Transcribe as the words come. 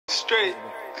straight.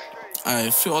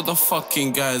 Aye, free all the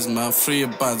fucking guys, man. Free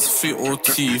bads, free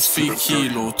OT, free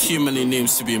Kilo. Too many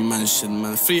names to be mentioned,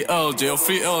 man. Free LJ, or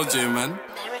free LJ, man.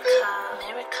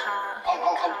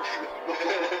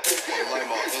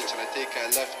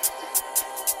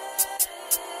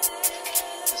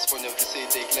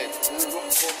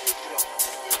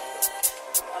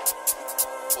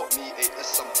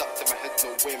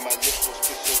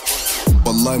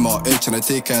 Wallahi my age and I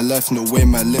take a left, no way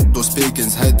my lip, those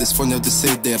pagans head. This funny how they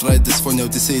say they ride, this funny how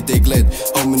they say they glide.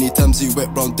 How many times you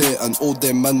went round there and all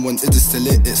them man want it is still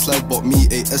it slide. But me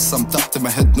AS some tap to my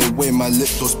head, no way my lip,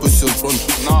 those pussies run.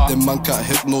 Them man can't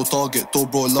hit no target,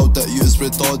 told bro loud that you is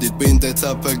retarded. Being that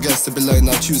type of guys to be like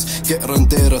I choose. Get around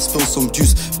there, I spill some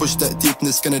juice, push that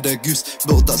deepness, skin of that goose.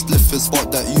 Build that spliff and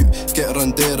spot that you. Get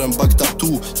around there and back that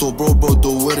too. So bro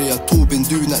don't worry at all. Been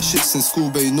doing that shit since school,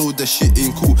 but you know that shit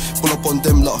ain't cool. Pull up on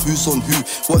them like who's on who.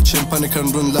 Watching panic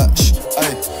and run latch.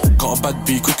 Aye. Got a bad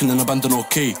B cooking in abandon,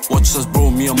 okay. Watch us bro,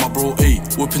 me and my bro, ayy.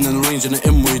 Whipping in the range in the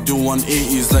M-way, do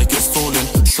 180s like it's stolen.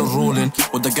 Still rolling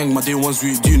with the gang, my day ones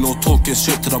we do no talking,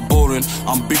 straight to the boring.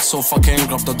 I'm big so fucking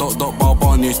grab the dot bow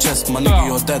on your chest. My nigga,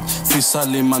 you're dead. Free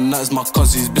sadly, man, that is my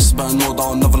cousins. Bitch better know that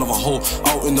I'll never love a hoe.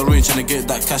 Out in the range trying to get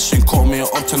that cash in. Caught me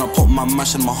up and I put my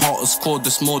mash in. My heart is cold,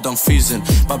 it's more than freezing.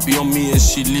 But beyond me and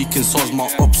she leaking, so's my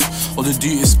ops. All the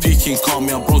duty is speaking, call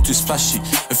me a bro too splashy.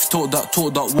 If you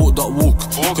talk, walk that walk.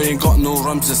 Cause ain't got no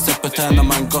rhymes, just step it and a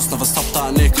man goss. Never stop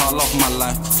that neck, I love my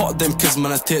life. Fuck them kids,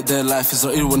 man, I take their life. It's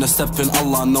real when I step in,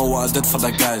 Allah know what I did for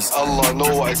the guys. Allah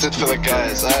know what I did for the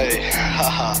guys, aye.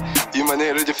 Haha, you man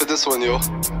ain't ready for this one, yo.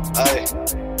 Aye.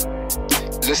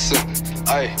 Listen,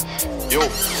 aye. Yo.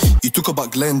 You took a back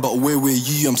Glen, but where were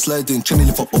you? I'm sliding, trying to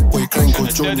lift up boy, crying,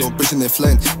 cause join your bitch and they're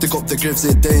flying. Dig up the graves,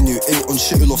 they're dying, you ain't on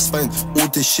shit, you off spine. All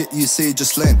this shit you say,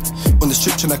 just line. On the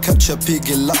strip, trying to catch a pig,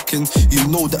 you're lacking. You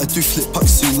know that I do flip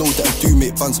packs, you know that I do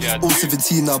make bands. All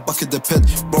 17, now back at the ped.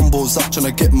 Rumbles up, trying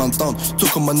to get man down.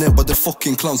 Took on my neck, but they're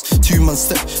fucking clowns. 2 man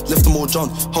step, left them all drown.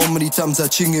 How many times I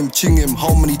ching him?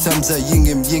 How many times I ying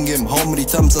him? How many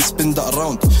times I spin that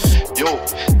around? Yo,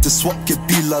 this what get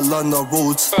be la Lana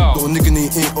roads. No nigga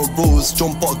ain't a rose.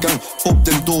 Jump out gang, pop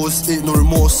them doors, ain't no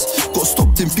remorse. Got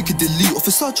stopped in Piccadilly.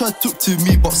 Officer tried to talk to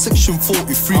me, but section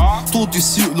 43 told you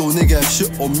suit low nigga have shit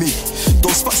on me.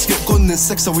 Those facts get gone in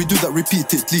sex and we do that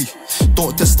repeatedly.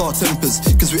 Don't test our tempers,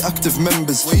 cause we active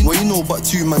members. What you know about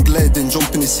 2 man gliding,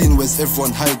 jump in the scene, where's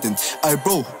everyone hiding? Aye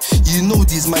bro, you know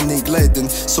these man ain't gliding.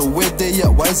 So where they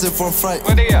at? Why is everyone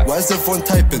frightened? Why is everyone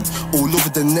typing? All over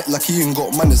the net like he ain't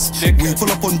got manners. We pull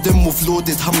up on them with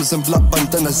loaded hammers and black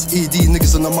bandanas. AD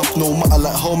niggas on the map, no matter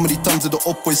like how many times did the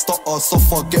up boys start our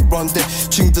suffer. Get round there,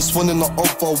 ching this one in the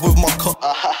upper with my cup.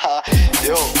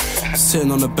 Yo.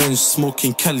 Sitting on the bench,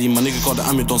 smoking Kelly. My nigga got the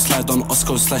ammo, don't slide on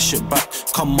Oscar, slash it back.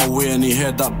 Come my way and he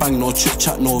heard that bang, no chit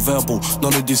chat, no verbal.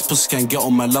 None of these pussies can get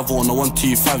on my level. On the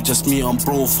 125, just me, I'm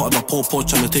bro. Fuck the po-po,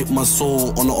 trying to take my soul.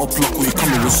 On the up block, we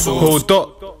coming with swords. Hold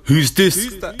up, who's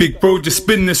this? Big bro, just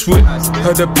spin this whip.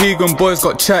 Heard the pagan boys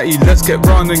got chatty, let's get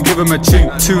round and give him a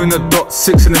ching. 2 in the dot,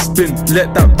 6 in the spin,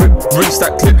 let that rip, rinse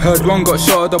that clip. Heard one got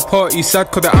shot at the party,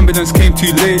 sad cause the ambulance came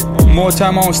too late. More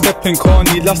time I won't step in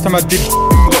Carney, last time I did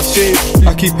got shaved.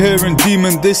 I keep hearing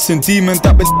demon this and demon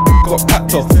that, but got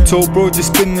packed off. Told bro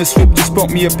just spin this whip, just spot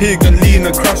me a pig and lean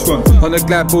a crash one. On the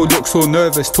glad bro look so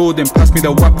nervous, told him pass me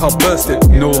the whap, I'll burst it.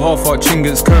 No half-heart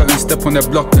chingers, curtain, step on their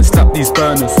block and slap these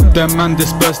burners. Them man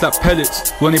dispersed like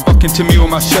pellets, when they buck into me with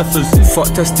my sheffers.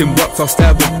 Fuck testing waps, I'll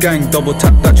stab with gang, double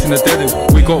tap that in the deli.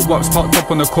 We got waps parked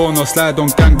up on the corner, slide on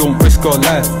gang, don't risk our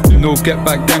life. No get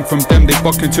back gang from them, they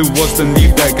buck into us then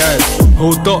leave their guys.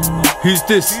 Hold up, who's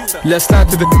this? Let's slide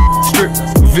to the strip.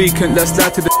 Vacant, let's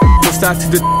slide to the let's slide to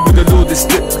the with the loaded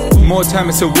slip. More time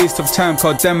it's a waste of time,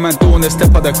 cause them man don't wanna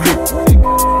step out the crib.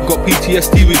 Got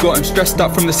PTSD, we got him stressed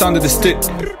out from the sound of the stick.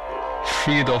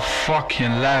 Free the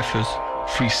fucking lifers.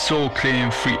 Free Soul Claim,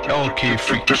 free LK,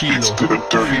 free Kilo.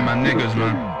 Free my niggas,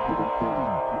 man.